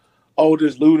about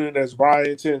there's looting, there's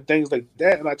rioting, things like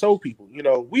that. And I told people,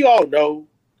 we all know.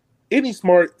 Any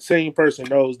smart, sane person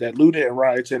knows that looting and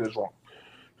rioting is wrong.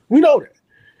 We know that.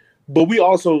 But we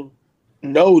also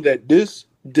know that this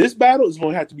battle is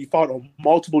going to have to be fought on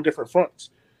multiple different fronts.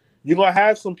 You're going to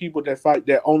have some people that fight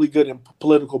that only good in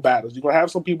political battles. You're going to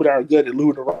have some people that are good at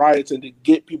looting and rioting to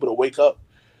get people to wake up,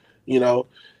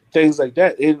 things like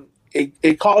that. And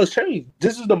it caused change.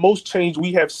 This is the most change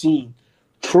we have seen,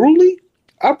 truly,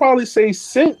 I'd probably say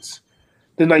since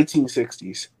the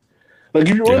 1960s. Like,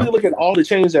 if you really look at all the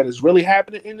change that is really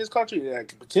happening in this country that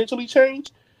can potentially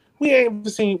change, we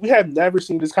have never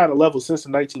seen this kind of level since the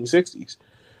 1960s.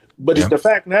 But it's the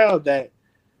fact now that,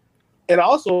 and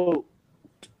also,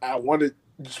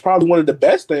 it's probably one of the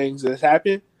best things that's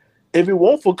happened. If it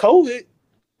weren't for COVID,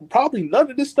 probably none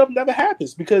of this stuff never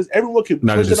happens because everyone can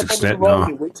push it up on the road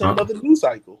and wait till another news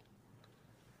cycle.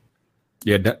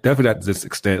 Yeah, definitely not to this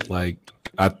extent. Like,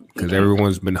 because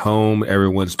everyone's been home,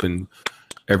 everyone's been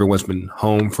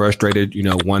home frustrated,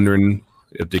 wondering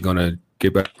if they're going to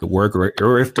get back to work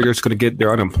or if they're just going to get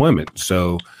their unemployment.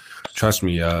 So trust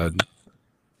me,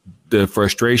 the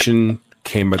frustration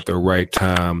came at the right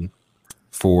time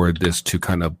for this to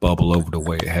kind of bubble over the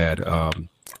way it had.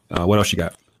 What else you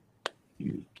got?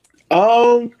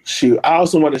 Shoot. I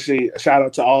also want to say a shout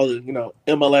out to all the,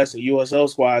 MLS and USL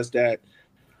squads that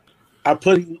are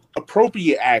putting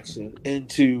appropriate action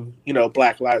into,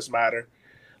 Black Lives Matter.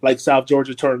 Like South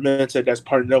Georgia Tormenta that's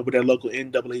partnered up with their local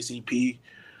NAACP.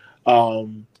 I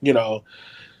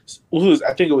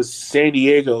think it was San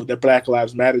Diego, the Black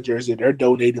Lives Matter jersey. They're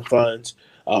donating funds.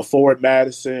 Forward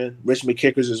Madison, Richmond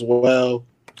Kickers as well.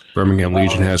 Birmingham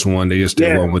Legion has one. They just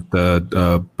did one with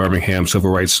the Birmingham Civil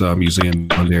Rights Museum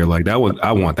on there. Like that one,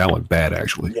 I want that one bad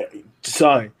actually. Yeah,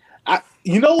 son.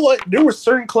 You know what? There were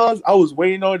certain clubs I was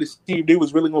waiting on to see if they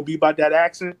was really going to be about that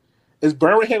action. Is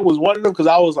Birmingham was one of them because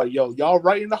I was like, yo, y'all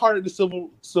right in the heart of the civil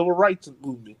rights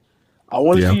movement. I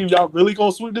want to see if y'all really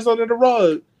gonna sweep this under the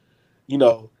rug.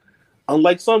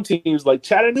 Unlike some teams like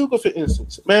Chattanooga, for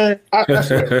instance. Man,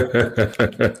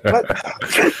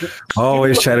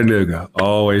 always Chattanooga.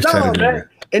 Always Chattanooga. Man.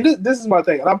 And this is my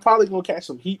thing, and I'm probably gonna catch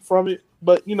some heat from it,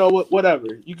 but you know what? Whatever.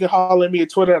 You can holler at me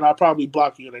at Twitter, and I'll probably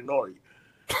block you and ignore you.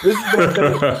 This is the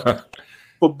thing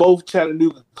for both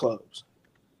Chattanooga clubs.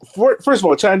 First of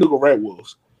all, Chattanooga Red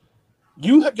Wolves,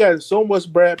 you have gotten so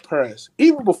much bad press,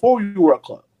 even before you were a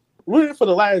club, really for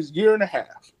the last year and a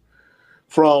half,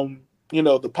 from, the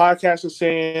podcasters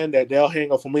saying that they'll hang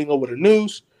a flamingo with a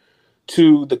noose,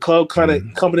 to the club kind of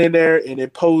coming in there and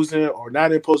imposing or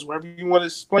not imposing, wherever you want to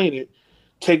explain it,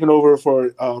 taking over for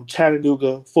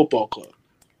Chattanooga Football Club.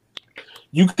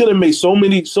 You could have made so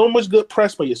much good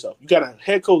press for yourself. You got a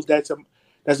head coach that's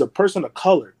a person of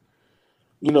color.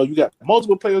 You got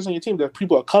multiple players on your team that are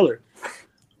people of color.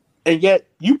 And yet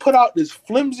you put out this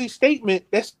flimsy statement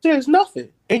that says nothing.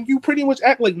 And you pretty much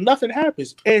act like nothing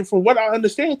happens. And from what I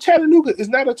understand, Chattanooga is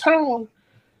not a town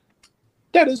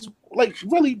that is like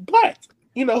really black.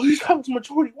 It's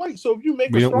majority white. So if you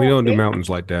make we don't do mountains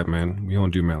like that, man. We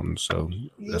don't do mountains, so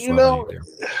that's why we need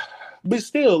there. But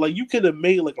still, like you could have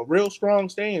made like a real strong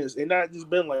stance and not just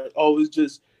been like,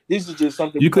 this is just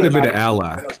something. You could have been an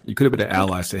ally. You could have been an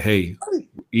ally. Say, hey,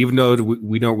 even though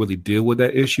we don't really deal with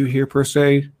that issue here per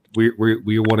se, we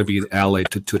want to be an ally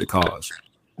to the cause.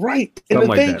 Right. And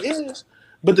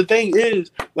the thing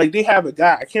is, like they have a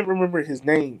guy, I can't remember his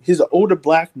name. He's an older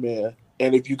black man.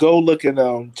 And if you go look at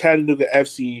Chattanooga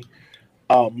FC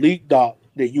league doc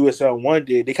that USL One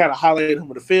did, they kind of highlighted him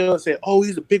on the field and said, "Oh,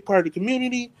 he's a big part of the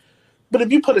community." But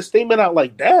if you put a statement out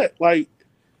like that, like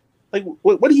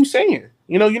what are you saying?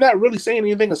 You're not really saying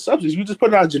anything of substance. You just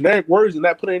putting out generic words and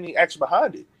not putting any action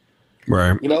behind it.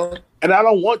 Right. And I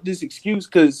don't want this excuse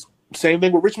because same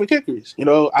thing with Richmond Kickers.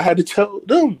 I had to tell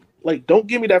them, like, don't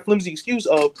give me that flimsy excuse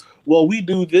of, well, we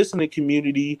do this in the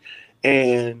community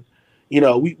and,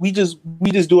 we just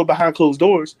do it behind closed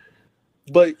doors.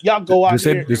 But y'all go out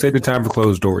there. They say the time for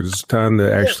closed doors. It's time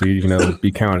to actually,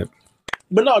 be counted.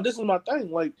 But no, this is my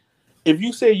thing. Like, if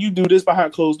you say you do this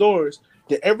behind closed doors,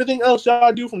 then everything else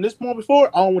y'all do from this point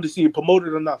forward, I don't want to see it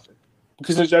promoted or nothing.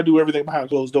 Because since y'all do everything behind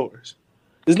closed doors.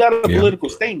 It's not a political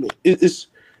statement. It's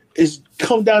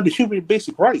come down to human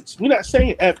basic rights. We're not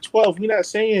saying F12. We're not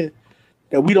saying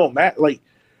that we don't matter. Like,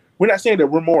 we're not saying that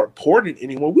we're more important than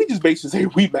anyone. We just basically say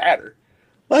we matter.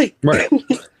 Like, right,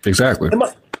 exactly. And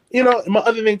my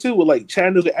other thing too with like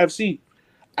Chattanooga FC,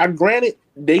 I granted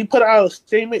they put out a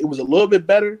statement. It was a little bit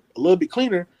better, a little bit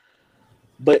cleaner,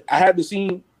 but I haven't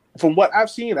seen, from what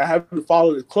I've seen, I haven't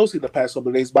followed it closely the past couple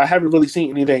of days, but I haven't really seen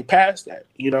anything past that,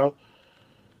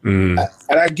 And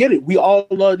I get it. We all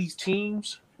love these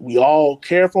teams. We all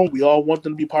care for them. We all want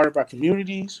them to be part of our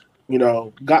communities.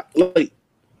 Got like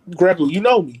Grego, you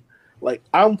know me. Like,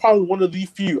 I'm probably one of the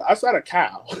few outside of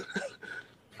Kyle.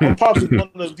 I'm probably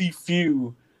one of the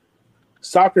few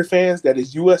soccer fans that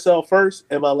is USL first,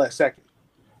 MLS second.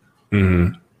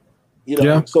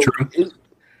 Yeah, so true.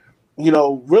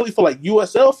 Really for like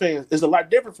USL fans is a lot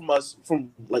different from us,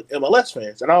 from like MLS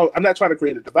fans. And I'm not trying to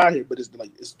create a divide here, but it's the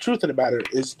truth of the matter.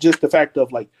 It's just the fact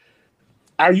of like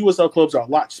our USL clubs are a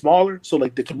lot smaller, so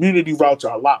like the community routes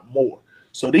are a lot more.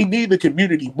 So they need the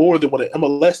community more than what an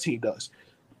MLS team does.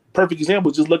 Perfect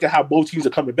example, just look at how both teams are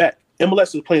coming back.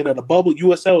 MLS is playing in a bubble.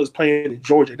 USL is playing in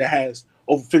Georgia that has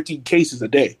over 15 cases a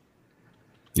day.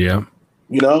 Yeah.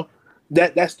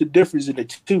 That's the difference in the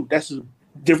two. That's the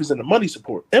difference in the money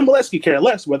support. MLS can care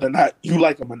less whether or not you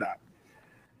like them or not.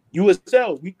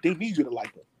 USL, they need you to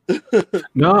like them.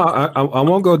 No, I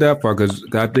won't go that far, because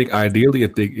I think ideally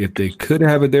if they could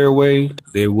have it their way,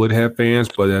 they would have fans.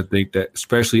 But I think that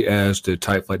especially as the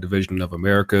Type Flight Division of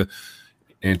America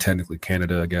and technically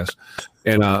Canada, I guess,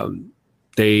 and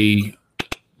they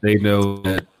know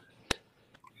that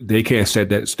they can't set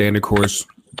that standard course.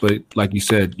 But like you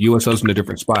said, USL's in a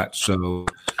different spot. So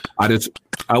I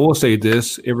will say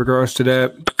this in regards to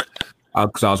that,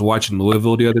 because I was watching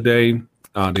Louisville the other day.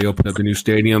 They opened up the new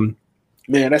stadium.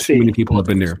 Man, that's too many people up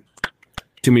in there.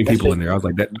 Too many people in there. I was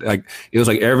like that. Like, it was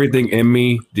like everything in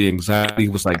me. The anxiety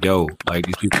was like, "Yo, like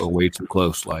these people are way too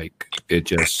close." Like, it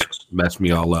just messed me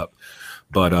all up.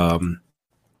 But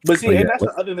see, and that's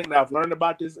the other thing that I've learned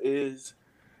about this is,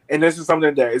 and this is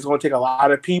something that is going to take a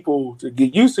lot of people to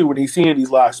get used to when they're seeing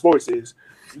these live sports, is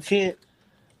you can't.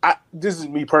 This is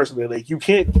me personally. Like, you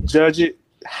can't judge it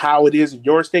how it is in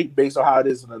your state based on how it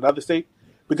is in another state.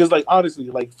 Because, like, honestly,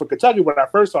 like, for Kentucky, when I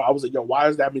first saw it, I was like, yo, why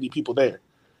is that many people there?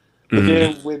 But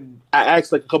then when I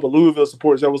asked, like, a couple of Louisville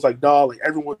supporters, I was like, dog, like,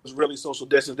 everyone was really social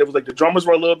distance. There was, like, the drummers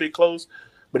were a little bit close,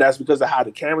 but that's because of how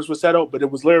the cameras were set up. But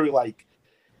it was literally, like,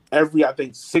 every, I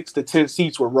think, 6 to 10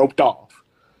 seats were roped off.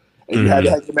 And you had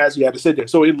to have the match, you had to sit there.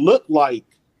 So it looked like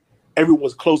everyone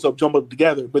was close up, jumping up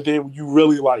together. But then when you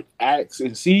really, like, ask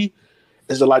and see,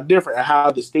 it's a lot different. And how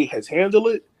the state has handled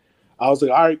it, I was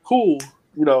like, all right, cool.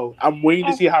 I'm waiting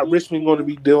to see how Richmond going to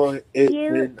be doing it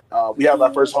when we have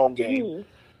our first home game.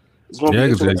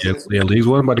 Because League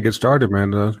One about to get started,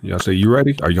 man. Y'all say you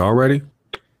ready? Are y'all ready?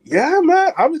 Yeah,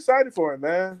 man. I'm excited for it,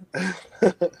 man.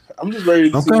 I'm just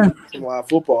ready to see some live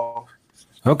football.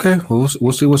 Okay,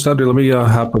 we'll see what's up there. Let me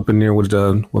hop up in there with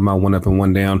my one up and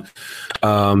one down.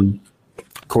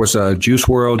 Of course, Juice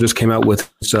WRLD just came out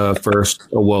with his first,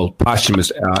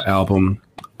 posthumous album.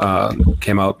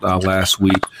 Came out last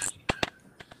week.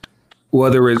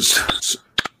 Whether it's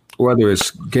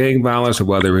gang violence or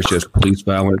whether it's just police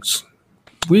violence,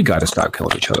 we got to stop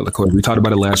killing each other. Of course, we talked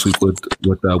about it last week with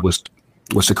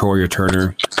Sequoia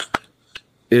Turner.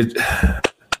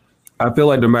 I feel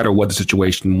like no matter what the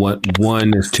situation,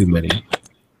 one is too many,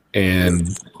 and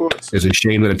it's a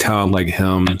shame that a talent like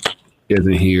him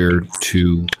isn't here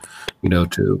to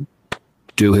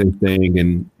do his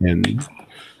thing and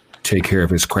take care of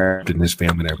his craft and his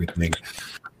family and everything.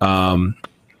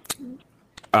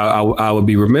 I would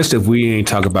be remiss if we ain't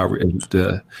talk about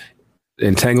the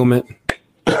entanglement.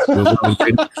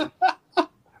 I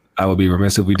would be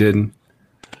remiss if we didn't.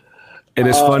 And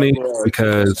it's funny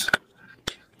because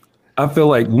I feel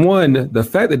like, one, the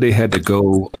fact that they had to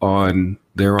go on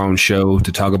their own show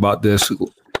to talk about this,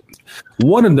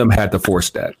 one of them had to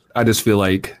force that. I just feel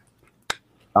like,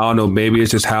 I don't know, maybe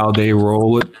it's just how they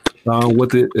roll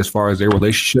with it as far as their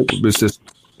relationship. It's just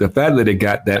the fact that it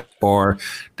got that far,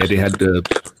 that they had to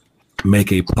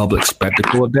make a public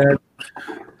spectacle of that,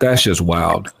 that's just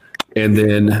wild. And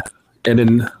then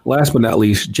last but not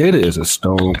least, Jada is a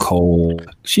stone cold.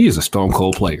 She is a stone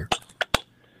cold player.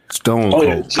 Stone cold.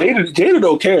 Yeah. Jada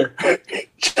don't care.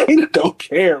 Jada don't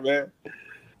care, man.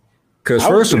 Because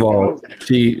first of all,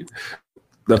 the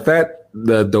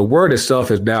word itself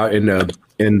is now in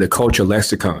the culture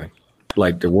lexicon.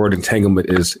 Like, the word entanglement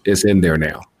is in there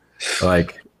now.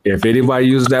 Like, if anybody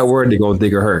uses that word, they're gonna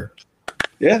think of her.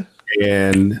 Yeah.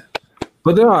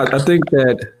 But no, I think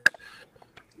that,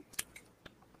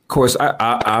 of course,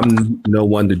 I'm no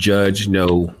one to judge,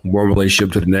 one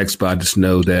relationship to the next, but I just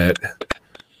know that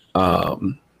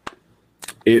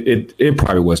it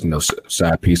probably wasn't no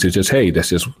side piece. It's just, hey, that's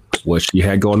just what she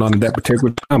had going on at that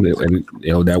particular time, and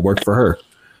that worked for her.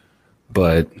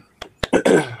 But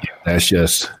that's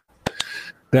just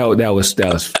that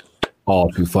was all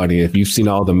too funny. If you've seen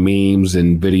all the memes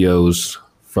and videos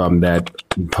from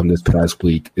this past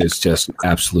week, it's just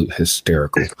absolute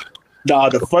hysterical. Nah,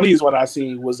 the funniest one I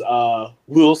seen was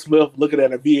Will Smith looking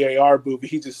at a VAR booth.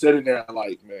 He just sitting there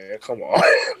like, man, come on.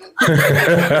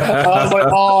 I was like,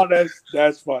 oh,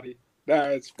 that's funny.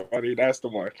 That's funny. That's the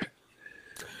one.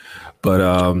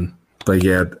 But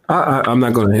yeah, I'm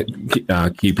not going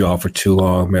to keep y'all for too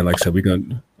long, man. Like I said,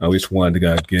 I just wanted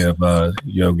to give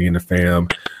Yogi and the fam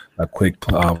a quick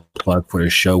plug for the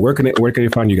show. Where can they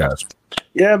find you guys?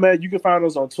 Yeah, man, you can find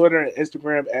us on Twitter and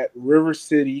Instagram at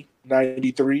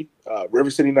RiverCity93.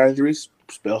 RiverCity93,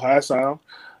 spell how it sound.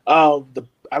 A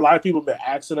lot of people have been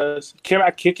asking us, Can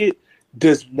I Kick It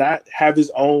does not have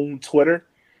his own Twitter.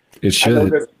 It should. I know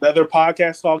there's another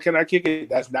podcast called Can I Kick It?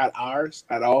 That's not ours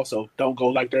at all, so don't go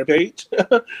like their page.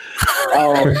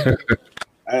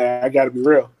 I got to be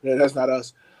real. That's not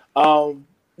us.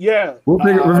 Yeah. We'll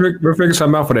figure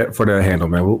something out for that handle,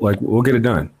 man. We'll get it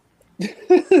done.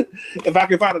 If I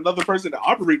can find another person to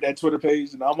operate that Twitter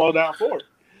page, then I'm all down for it.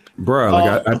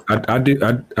 Bro, I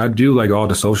do like all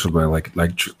the social, man. Like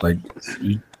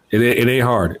it ain't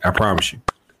hard. I promise you.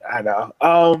 I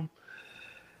know.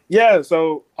 Yeah.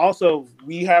 So also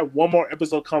we have one more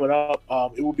episode coming up.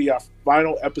 It will be our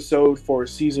final episode for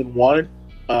season 1.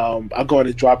 I'm going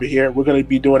to drop it here. We're going to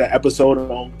be doing an episode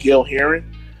on Gil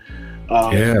Heron.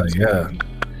 Yeah.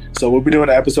 So we'll be doing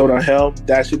an episode on him.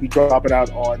 That should be dropping out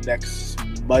on next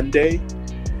Monday.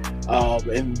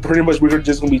 And pretty much we're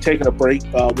just going to be taking a break.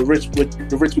 The Rich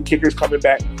with Kickers coming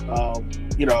back.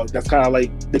 That's kind of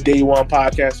like the day one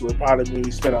podcast. So we're probably going to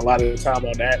be spending a lot of time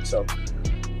on that. So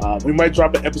we might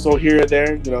drop an episode here or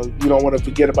there. You don't want to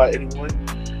forget about anyone.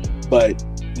 But,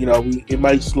 it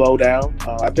might slow down.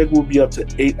 I think we'll be up to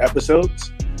 8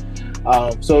 episodes.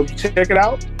 So if you check it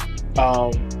out,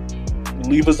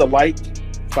 leave us a like.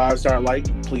 5-star like,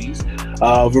 please.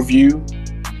 Review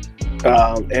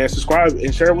and subscribe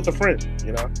and share it with a friend.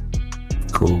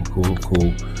 Cool.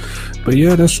 But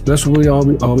yeah, that's really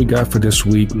all we got for this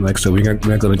week. Like I said, we're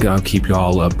not gonna keep you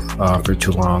all up for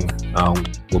too long.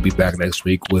 We'll be back next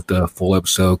week with a full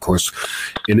episode. Of course,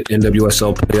 in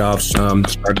NWSL playoffs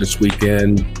started this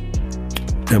weekend.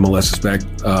 MLS is back.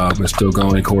 It's still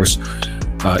going. Of course,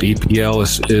 EPL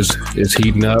is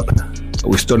heating up.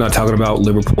 We're still not talking about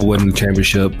Liverpool winning the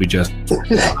championship. We just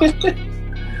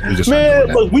man,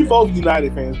 look, we both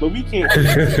United fans, but we can't.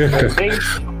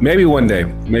 Maybe one day.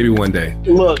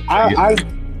 Look, I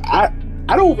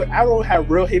don't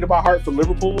have real hate in my heart for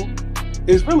Liverpool.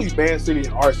 It's really Man City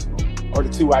and Arsenal are the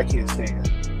two I can't stand.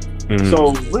 Mm-hmm. So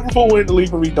Liverpool winning the league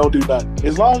for me don't do nothing.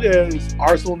 As long as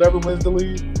Arsenal never wins the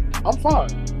league, I'm fine.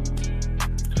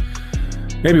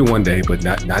 Maybe one day, but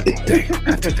not today.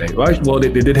 Not today. Well, they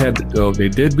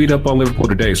did beat up on Liverpool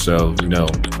today, so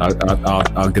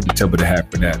I'll get the tip of the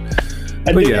hat for that.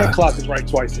 And that clock is right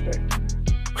twice today.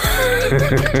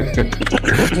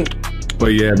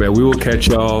 But yeah, man, we will catch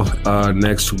y'all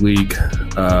next week.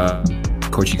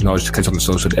 Of course, you can always catch on the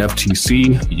social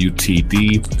FTC,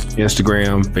 UTD,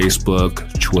 Instagram,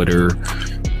 Facebook, Twitter.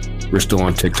 We're still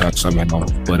on TikTok somehow,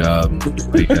 but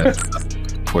yeah,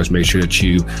 of course, make sure that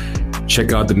you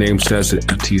check out the name sets at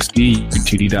FTC,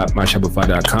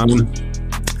 utd.myshopify.com.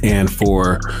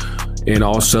 And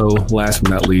also, last but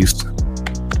not least,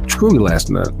 truly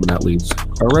last but not least,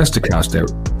 arrest the cops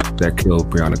that killed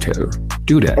Breonna Taylor.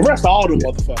 Do that. Arrest all the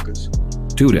motherfuckers.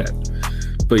 Do that.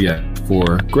 But yeah,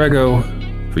 for Grego,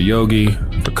 for Yogi,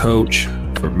 for Coach,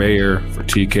 for Mayor, for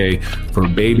TK, for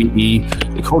Baby E,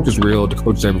 the coach is real, the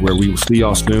coach is everywhere. We will see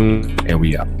y'all soon, and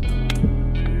we out.